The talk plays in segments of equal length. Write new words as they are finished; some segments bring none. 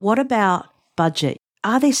What about budget?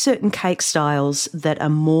 Are there certain cake styles that are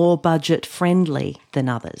more budget friendly than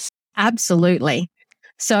others? Absolutely.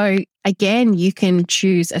 So again, you can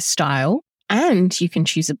choose a style and you can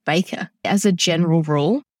choose a baker. As a general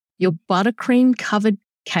rule, your buttercream covered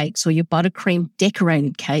cakes or your buttercream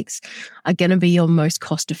decorated cakes are going to be your most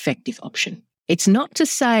cost-effective option. It's not to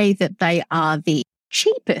say that they are the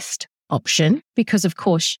cheapest option because, of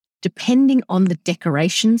course, depending on the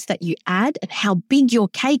decorations that you add and how big your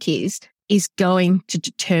cake is going to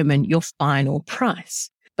determine your final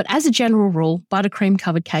price. But as a general rule, buttercream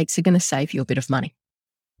covered cakes are going to save you a bit of money.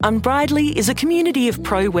 Unbridely is a community of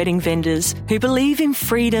pro-wedding vendors who believe in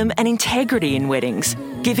freedom and integrity in weddings,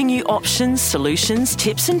 giving you options, solutions,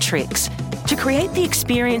 tips and tricks to create the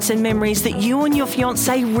experience and memories that you and your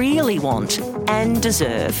fiancé really want and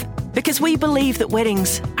deserve. Because we believe that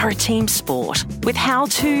weddings are a team sport. With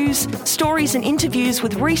how-tos, stories and interviews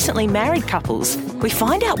with recently married couples, we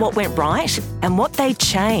find out what went right and what they'd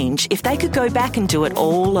change if they could go back and do it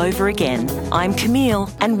all over again. I'm Camille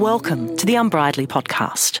and welcome to the Unbridely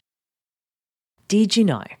podcast. Did you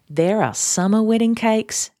know there are summer wedding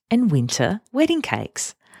cakes and winter wedding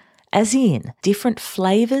cakes? As in different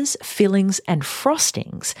flavours, fillings and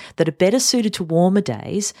frostings that are better suited to warmer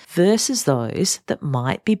days versus those that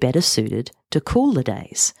might be better suited to cooler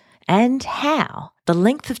days. And how the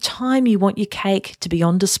length of time you want your cake to be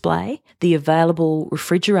on display, the available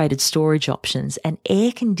refrigerated storage options and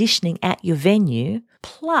air conditioning at your venue,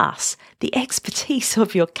 plus the expertise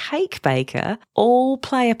of your cake baker all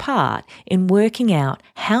play a part in working out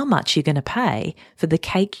how much you're going to pay for the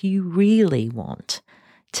cake you really want.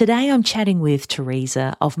 Today I'm chatting with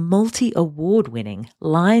Teresa of multi-award-winning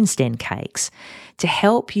Lyons Den Cakes to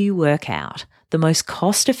help you work out the most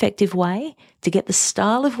cost-effective way to get the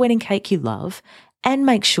style of wedding cake you love and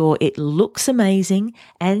make sure it looks amazing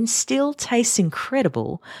and still tastes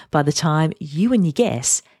incredible by the time you and your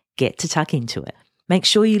guests get to tuck into it. Make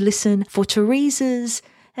sure you listen for Teresa's,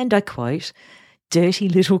 and I quote, dirty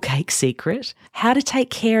little cake secret, how to take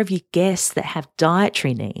care of your guests that have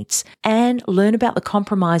dietary needs, and learn about the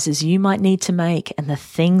compromises you might need to make and the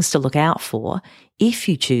things to look out for if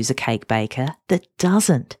you choose a cake baker that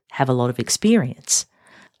doesn't have a lot of experience.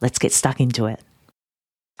 Let's get stuck into it.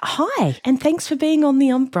 Hi, and thanks for being on the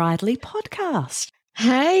Unbridely podcast.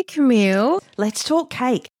 Hey, Camille. Let's talk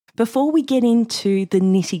cake. Before we get into the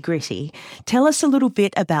nitty-gritty, tell us a little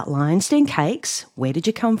bit about Lyons Den Cakes. Where did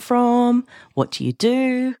you come from? What do you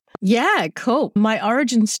do? Yeah, cool. My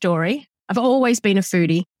origin story, I've always been a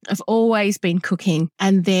foodie. I've always been cooking.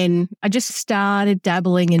 And then I just started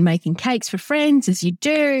dabbling in making cakes for friends, as you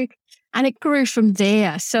do. And it grew from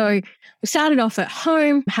there. So we started off at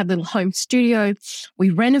home, had a little home studio. We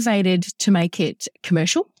renovated to make it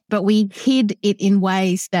commercial, but we hid it in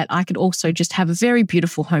ways that I could also just have a very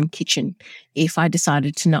beautiful home kitchen if I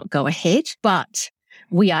decided to not go ahead. But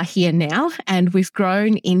we are here now and we've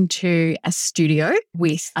grown into a studio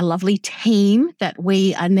with a lovely team that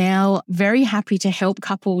we are now very happy to help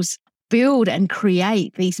couples build and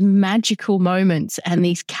create these magical moments and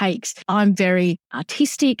these cakes. I'm very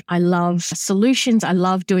artistic. I love solutions. I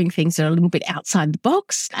love doing things that are a little bit outside the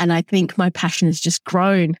box. And I think my passion has just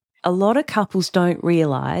grown. A lot of couples don't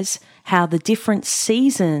realise how the different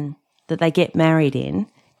season that they get married in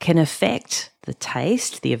can affect the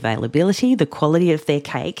taste, the availability, the quality of their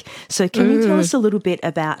cake. So can you tell us a little bit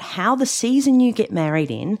about how the season you get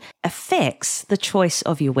married in affects the choice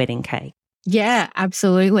of your wedding cake? Yeah,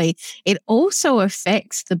 absolutely. It also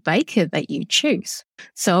affects the baker that you choose.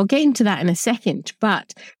 So I'll get into that in a second.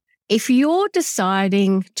 But if you're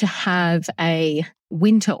deciding to have a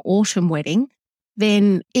winter-autumn wedding,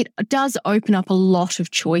 then it does open up a lot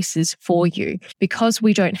of choices for you because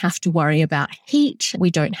we don't have to worry about heat.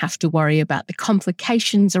 We don't have to worry about the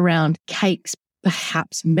complications around cakes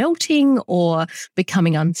perhaps melting or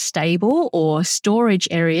becoming unstable or storage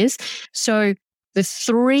areas. So the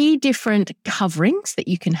 3 different coverings that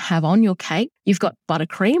you can have on your cake. You've got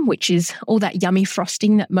buttercream, which is all that yummy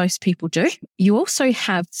frosting that most people do. You also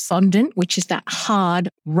have fondant, which is that hard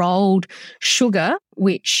rolled sugar,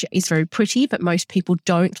 which is very pretty, but most people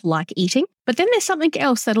don't like eating. But then there's something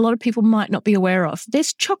else that a lot of people might not be aware of.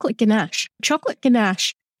 There's chocolate ganache. Chocolate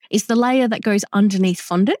ganache is the layer that goes underneath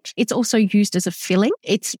fondant. It's also used as a filling.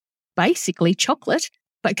 It's basically chocolate,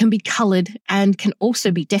 but can be coloured and can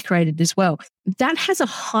also be decorated as well. That has a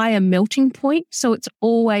higher melting point, so it's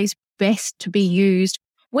always best to be used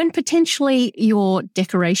when potentially your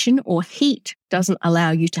decoration or heat doesn't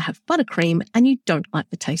allow you to have buttercream and you don't like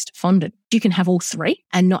the taste of fondant. You can have all 3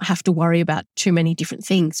 and not have to worry about too many different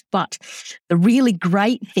things. But the really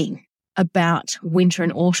great thing about winter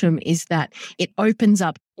and autumn is that it opens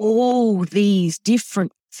up all these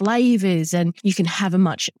different flavors, and you can have a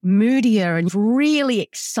much moodier and really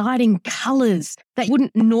exciting colors that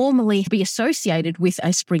wouldn't normally be associated with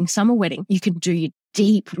a spring summer wedding. You can do your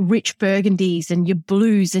deep, rich burgundies and your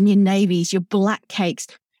blues and your navies, your black cakes.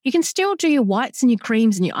 You can still do your whites and your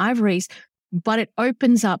creams and your ivories, but it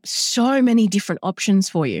opens up so many different options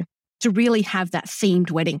for you to really have that themed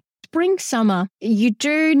wedding. Spring, summer, you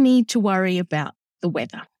do need to worry about the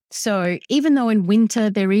weather. So even though in winter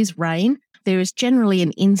there is rain, there is generally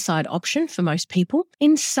an inside option for most people.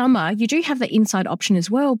 In summer, you do have the inside option as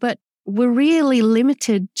well, but we're really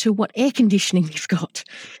limited to what air conditioning you've got.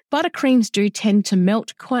 Buttercreams do tend to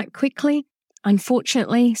melt quite quickly,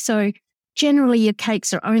 unfortunately. So generally your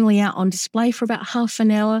cakes are only out on display for about half an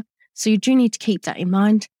hour. So you do need to keep that in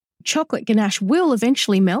mind. Chocolate ganache will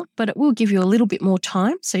eventually melt, but it will give you a little bit more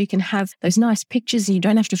time so you can have those nice pictures and you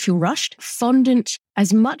don't have to feel rushed. Fondant,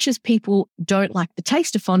 as much as people don't like the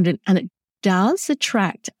taste of fondant, and it does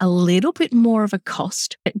attract a little bit more of a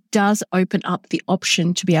cost, it does open up the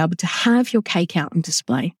option to be able to have your cake out on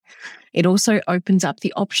display. It also opens up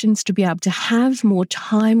the options to be able to have more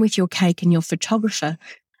time with your cake and your photographer,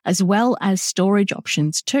 as well as storage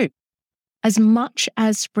options too. As much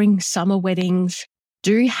as spring summer weddings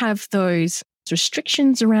do have those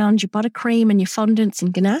restrictions around your buttercream and your fondants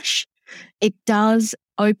and ganache, it does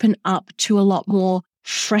open up to a lot more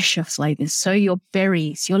fresher flavors. So your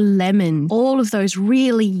berries, your lemon, all of those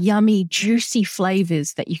really yummy, juicy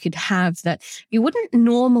flavors that you could have that you wouldn't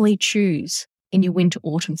normally choose in your winter,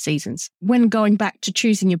 autumn seasons. When going back to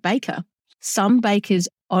choosing your baker, some bakers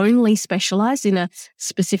only specialize in a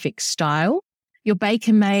specific style. Your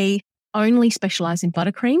baker may only specialize in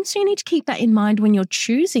buttercream. So you need to keep that in mind when you're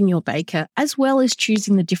choosing your baker, as well as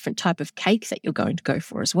choosing the different type of cake that you're going to go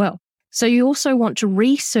for as well. So you also want to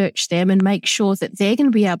research them and make sure that they're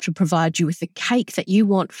going to be able to provide you with the cake that you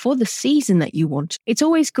want for the season that you want. It's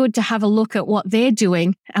always good to have a look at what they're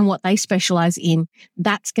doing and what they specialize in.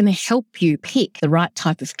 That's going to help you pick the right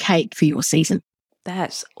type of cake for your season.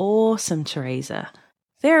 That's awesome, Teresa.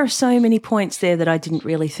 There are so many points there that I didn't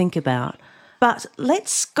really think about. But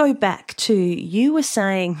let's go back to, you were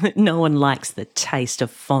saying that no one likes the taste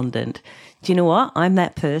of fondant. Do you know what? I'm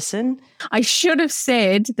that person. I should have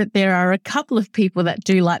said that there are a couple of people that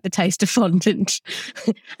do like the taste of fondant.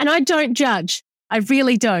 And I don't judge. I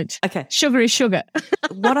really don't. Okay. Sugar is sugar.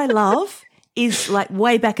 What I love is, like,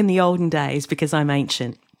 way back in the olden days, because I'm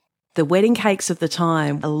ancient, the wedding cakes of the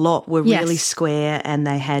time, a lot were really square, and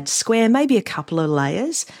they had square, maybe a couple of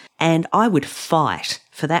layers, and I would fight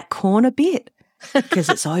for that corner bit because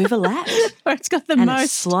it's overlapped. Or it's got the and most.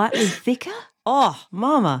 It's slightly thicker. Oh,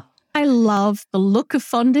 mama. I love the look of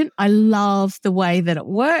fondant. I love the way that it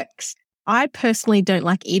works. I personally don't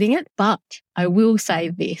like eating it, but I will say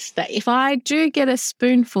this, that if I do get a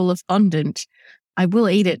spoonful of fondant, I will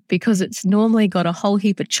eat it because it's normally got a whole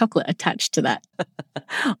heap of chocolate attached to that.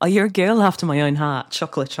 Oh, you're a girl after my own heart.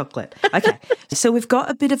 Chocolate. Okay, so we've got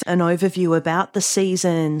a bit of an overview about the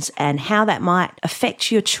seasons and how that might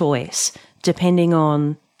affect your choice depending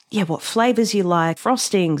on, what flavours you like,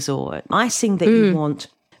 frostings or icing that you want.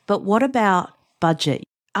 But what about budget?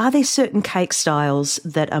 Are there certain cake styles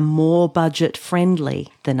that are more budget-friendly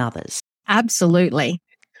than others? Absolutely.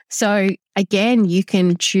 So again, you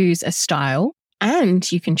can choose a style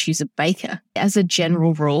and you can choose a baker. As a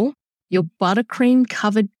general rule, your buttercream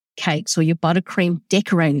covered cakes or your buttercream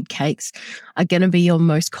decorated cakes are going to be your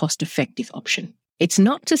most cost-effective option. It's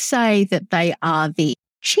not to say that they are the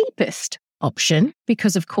cheapest option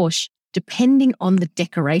because, of course, depending on the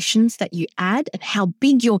decorations that you add and how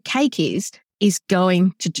big your cake is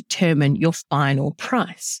going to determine your final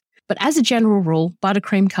price. But as a general rule,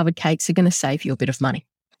 buttercream covered cakes are going to save you a bit of money.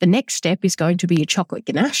 The next step is going to be your chocolate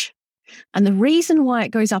ganache. And the reason why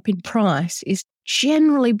it goes up in price is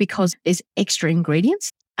generally because there's extra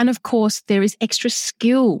ingredients. And of course, there is extra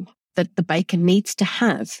skill that the baker needs to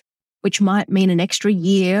have, which might mean an extra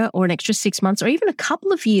year or an extra 6 months or even a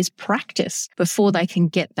couple of years practice before they can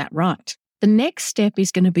get that right. The next step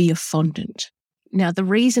is going to be your fondant. Now, the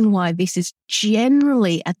reason why this is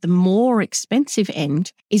generally at the more expensive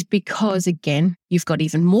end is because, again, you've got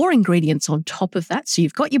even more ingredients on top of that. So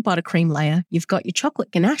you've got your buttercream layer, you've got your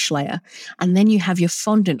chocolate ganache layer, and then you have your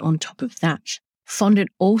fondant on top of that. Fondant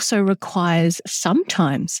also requires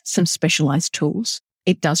sometimes some specialized tools.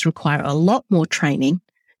 It does require a lot more training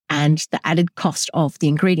and the added cost of the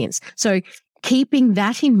ingredients. So keeping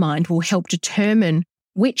that in mind will help determine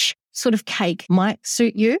which sort of cake might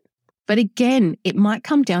suit you. But again, it might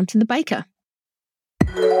come down to the baker.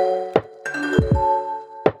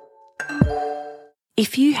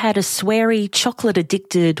 If you had a sweary,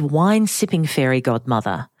 chocolate-addicted, wine-sipping fairy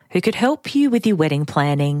godmother who could help you with your wedding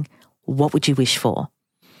planning, what would you wish for?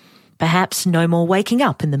 Perhaps no more waking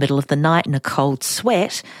up in the middle of the night in a cold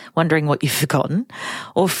sweat, wondering what you've forgotten,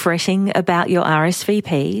 or fretting about your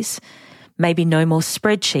RSVPs. Maybe no more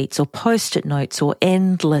spreadsheets or post-it notes or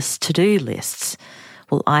endless to-do lists.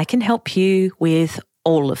 Well, I can help you with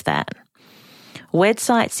all of that.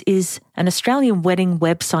 Websites is an Australian wedding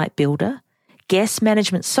website builder, guest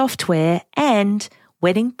management software, and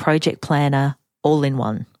wedding project planner all in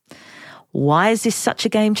one. Why is this such a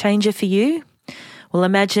game changer for you? Well,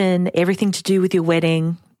 imagine everything to do with your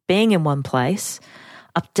wedding being in one place,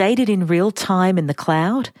 updated in real time in the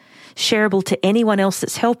cloud, shareable to anyone else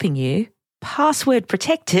that's helping you, password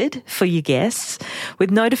protected for your guests,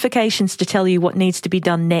 with notifications to tell you what needs to be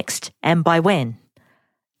done next and by when.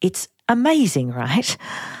 It's amazing, right?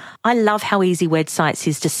 I love how easy Websites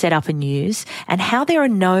is to set up and use, and how there are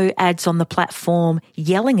no ads on the platform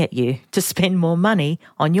yelling at you to spend more money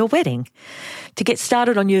on your wedding. To get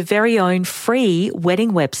started on your very own free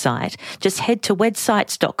wedding website, just head to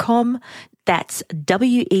wedsites.com. That's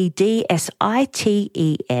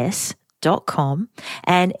WEDSITES.com,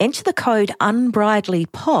 and enter the code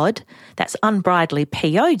UNBRIDELYPOD, that's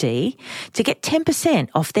UNBRIDELYPOD, to get 10%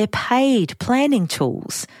 off their paid planning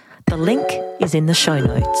tools. The link is in the show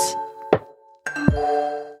notes.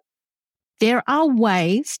 There are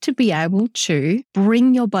ways to be able to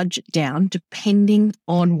bring your budget down depending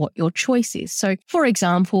on what your choice is. So, for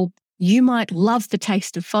example, you might love the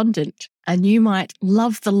taste of fondant and you might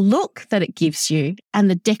love the look that it gives you and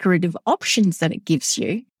the decorative options that it gives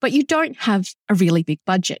you, but you don't have a really big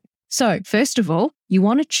budget. So, first of all, you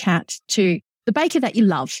want to chat to the baker that you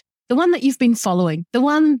love, the one that you've been following, the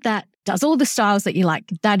one that does all the styles that you like,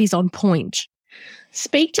 that is on point.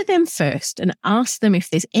 Speak to them first and ask them if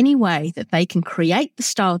there's any way that they can create the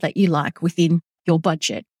style that you like within your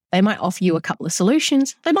budget. They might offer you a couple of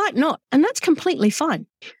solutions, they might not, and that's completely fine.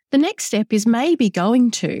 The next step is maybe going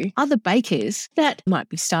to other bakers that might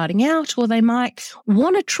be starting out, or they might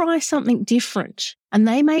want to try something different, and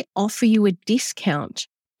they may offer you a discount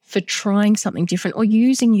for trying something different or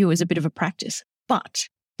using you as a bit of a practice. But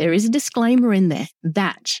there is a disclaimer in there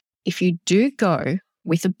that if you do go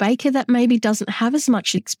with a baker that maybe doesn't have as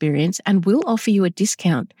much experience and will offer you a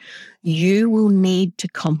discount, you will need to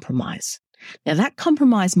compromise. Now, that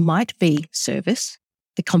compromise might be service,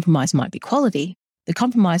 the compromise might be quality, the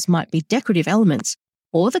compromise might be decorative elements,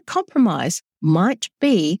 or the compromise might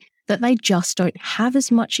be that they just don't have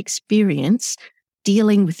as much experience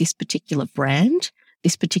dealing with this particular brand,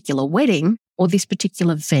 this particular wedding, or this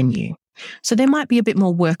particular venue. So there might be a bit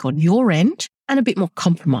more work on your end and a bit more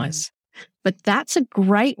compromise. But that's a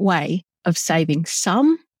great way of saving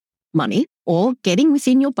some money or getting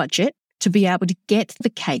within your budget to be able to get the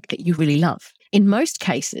cake that you really love. In most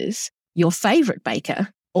cases, your favorite baker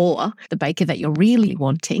or the baker that you're really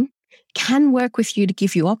wanting can work with you to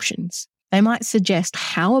give you options. They might suggest,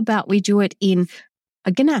 how about we do it in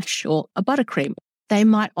a ganache or a buttercream? They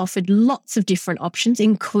might offer lots of different options,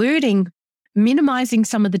 including minimizing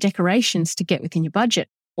some of the decorations to get within your budget.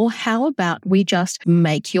 Or how about we just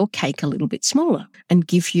make your cake a little bit smaller and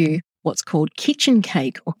give you what's called kitchen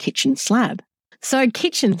cake or kitchen slab. So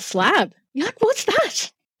kitchen slab, you're like, what's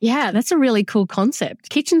that? Yeah, that's a really cool concept.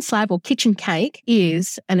 Kitchen slab or kitchen cake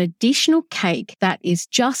is an additional cake that is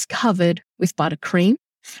just covered with buttercream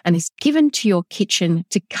and is given to your kitchen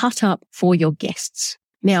to cut up for your guests.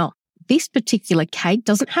 Now, this particular cake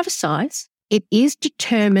doesn't have a size. It is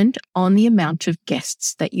determined on the amount of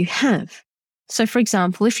guests that you have. So, for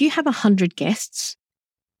example, if you have 100 guests,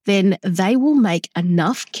 then they will make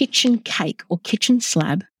enough kitchen cake or kitchen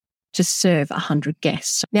slab to serve 100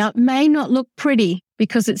 guests. Now, it may not look pretty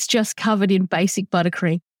because it's just covered in basic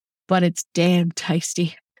buttercream, but it's damn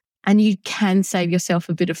tasty. And you can save yourself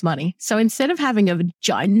a bit of money. So instead of having a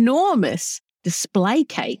ginormous display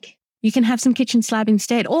cake, you can have some kitchen slab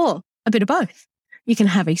instead, or a bit of both. You can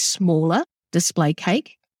have a smaller display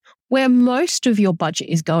cake where most of your budget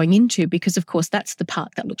is going into, because of course that's the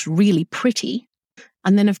part that looks really pretty.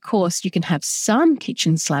 And then of course you can have some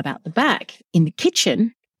kitchen slab out the back in the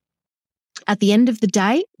kitchen. At the end of the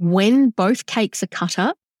day, when both cakes are cut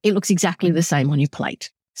up, it looks exactly the same on your plate.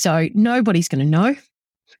 So nobody's going to know.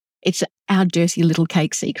 It's our dirty little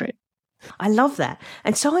cake secret. I love that.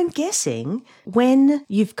 And so I'm guessing when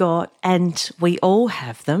you've got, and we all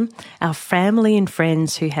have them, our family and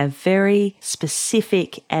friends who have very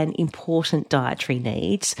specific and important dietary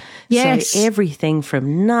needs. Yes. So everything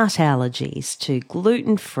from nut allergies to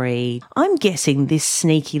gluten-free. I'm guessing this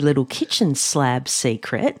sneaky little kitchen slab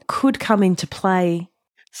secret could come into play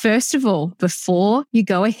First of all, before you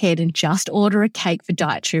go ahead and just order a cake for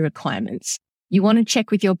dietary requirements, you want to check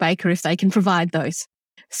with your baker if they can provide those.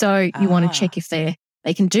 So you want to check if they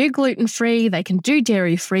can do gluten-free, they can do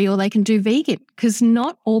dairy-free, or they can do vegan, because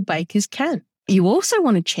not all bakers can. You also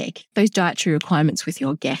want to check those dietary requirements with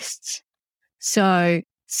your guests. So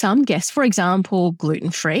some guests, for example,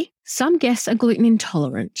 gluten-free, some guests are gluten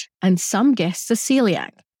intolerant, and some guests are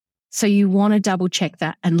celiac. So you want to double check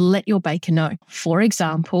that and let your baker know. For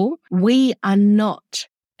example, we are not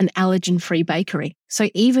an allergen-free bakery. So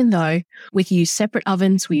even though we use separate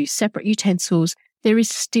ovens, we use separate utensils, there is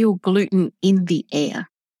still gluten in the air,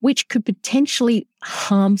 which could potentially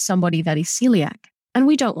harm somebody that is celiac. And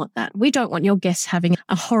we don't want that. We don't want your guests having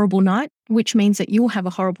a horrible night, which means that you'll have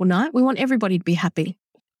a horrible night. We want everybody to be happy.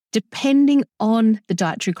 Depending on the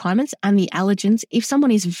dietary requirements and the allergens, if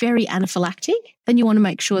someone is very anaphylactic, then you want to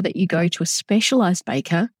make sure that you go to a specialized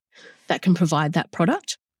baker that can provide that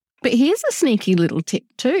product. But here's a sneaky little tip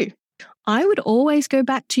too. I would always go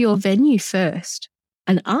back to your venue first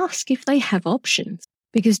and ask if they have options,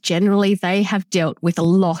 because generally they have dealt with a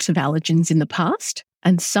lot of allergens in the past,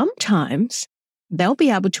 and sometimes they'll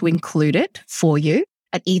be able to include it for you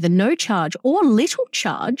at either no charge or little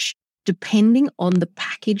charge, depending on the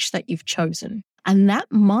package that you've chosen. And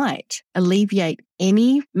that might alleviate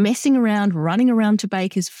any messing around, running around to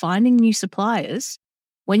bakers, finding new suppliers,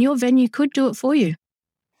 when your venue could do it for you.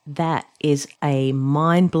 That is a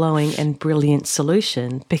mind-blowing and brilliant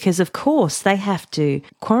solution, because of course they have to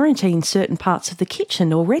quarantine certain parts of the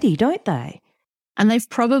kitchen already, don't they? And they've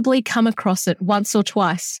probably come across it once or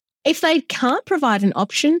twice. If they can't provide an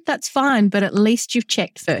option, that's fine, but at least you've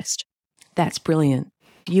checked first. That's brilliant.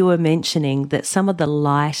 You were mentioning that some of the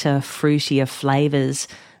lighter, fruitier flavours,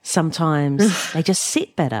 sometimes they just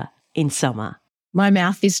sit better in summer. My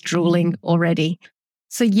mouth is drooling already.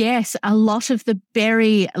 So yes, a lot of the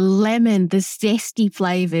berry, lemon, the zesty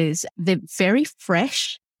flavours, they're very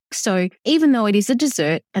fresh. So even though it is a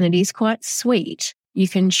dessert and it is quite sweet, you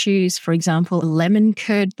can choose, for example, a lemon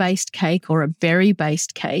curd-based cake or a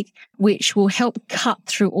berry-based cake, which will help cut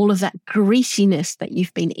through all of that greasiness that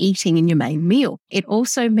you've been eating in your main meal. It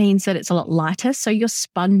also means that it's a lot lighter, so your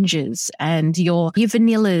sponges and your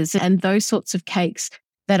vanillas and those sorts of cakes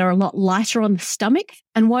that are a lot lighter on the stomach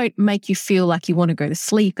and won't make you feel like you want to go to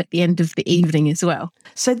sleep at the end of the evening as well.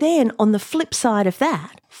 So then on the flip side of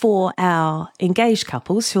that, for our engaged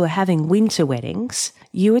couples who are having winter weddings,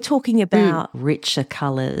 you were talking about richer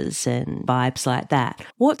colours and vibes like that.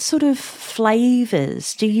 What sort of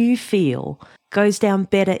flavours do you feel goes down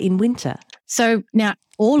better in winter? So now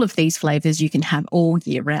all of these flavours you can have all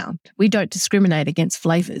year round. We don't discriminate against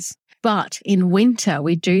flavours. But in winter,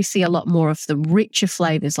 we do see a lot more of the richer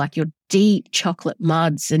flavours, like your deep chocolate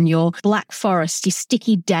muds and your black forest, your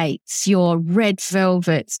sticky dates, your red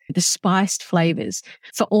velvets, the spiced flavours.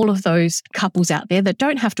 For all of those couples out there that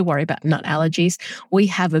don't have to worry about nut allergies, we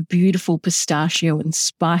have a beautiful pistachio and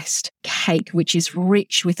spiced cake, which is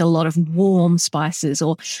rich with a lot of warm spices,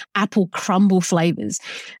 or apple crumble flavours.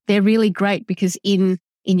 They're really great because in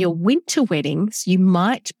your winter weddings, you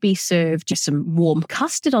might be served just some warm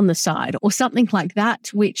custard on the side or something like that,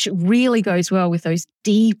 which really goes well with those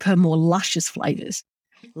deeper, more luscious flavours.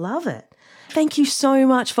 Love it. Thank you so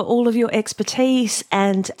much for all of your expertise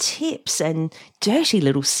and tips and dirty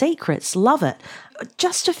little secrets. Love it.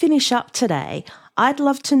 Just to finish up today, I'd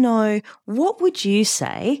love to know, what would you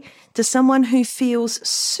say to someone who feels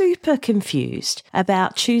super confused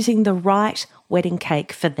about choosing the right wedding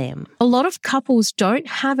cake for them? A lot of couples don't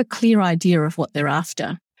have a clear idea of what they're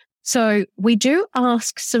after. So we do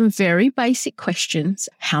ask some very basic questions.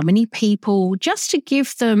 How many people? Just to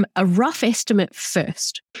give them a rough estimate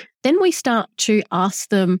first. Then we start to ask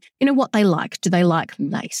them, what they like. Do they like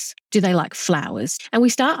lace? Do they like flowers? And we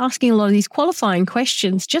start asking a lot of these qualifying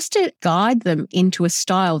questions just to guide them into a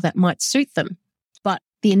style that might suit them. But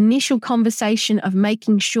the initial conversation of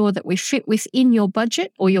making sure that we fit within your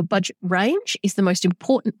budget or your budget range is the most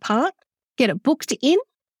important part. Get it booked in,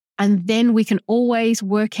 and then we can always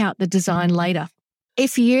work out the design later.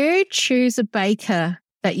 If you choose a baker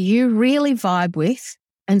that you really vibe with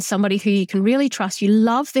and somebody who you can really trust, you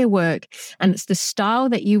love their work, and it's the style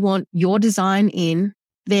that you want your design in,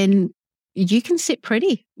 then you can sit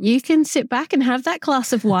pretty. You can sit back and have that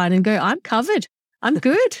glass of wine and go, I'm covered. I'm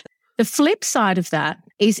good. The flip side of that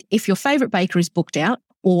is if your favourite baker is booked out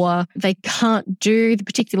or they can't do the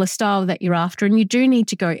particular style that you're after and you do need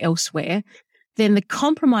to go elsewhere, then the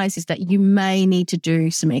compromise is that you may need to do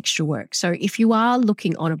some extra work. So if you are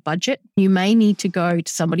looking on a budget, you may need to go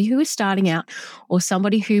to somebody who is starting out or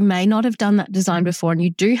somebody who may not have done that design before, and you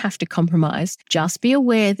do have to compromise. Just be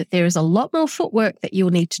aware that there is a lot more footwork that you'll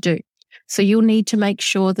need to do. So you'll need to make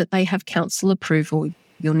sure that they have council approval.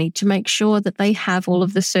 You'll need to make sure that they have all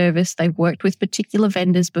of the service. They've worked with particular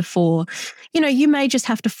vendors before. You may just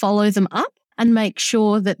have to follow them up and make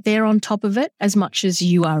sure that they're on top of it as much as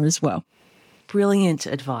you are as well. Brilliant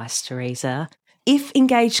advice, Teresa. If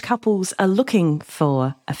engaged couples are looking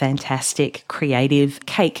for a fantastic, creative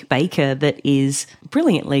cake baker that is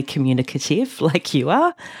brilliantly communicative like you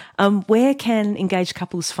are, where can engaged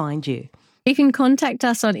couples find you? You can contact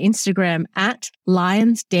us on Instagram at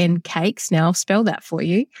Lyons Den Cakes. Now I'll spell that for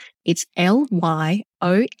you. It's LYONSDENCAKES.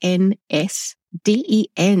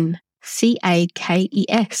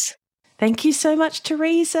 Thank you so much,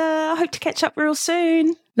 Teresa. I hope to catch up real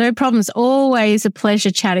soon. No problems. Always a pleasure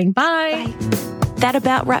chatting. Bye. That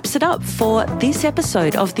about wraps it up for this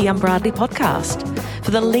episode of the Unbridely podcast. For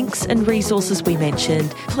the links and resources we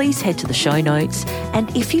mentioned, please head to the show notes.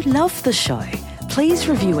 And if you love the show, please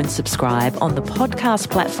review and subscribe on the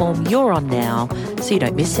podcast platform you're on now so you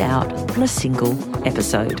don't miss out on a single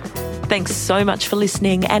episode. Thanks so much for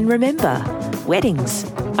listening. And remember, weddings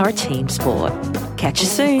are a team sport. Catch you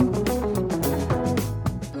soon.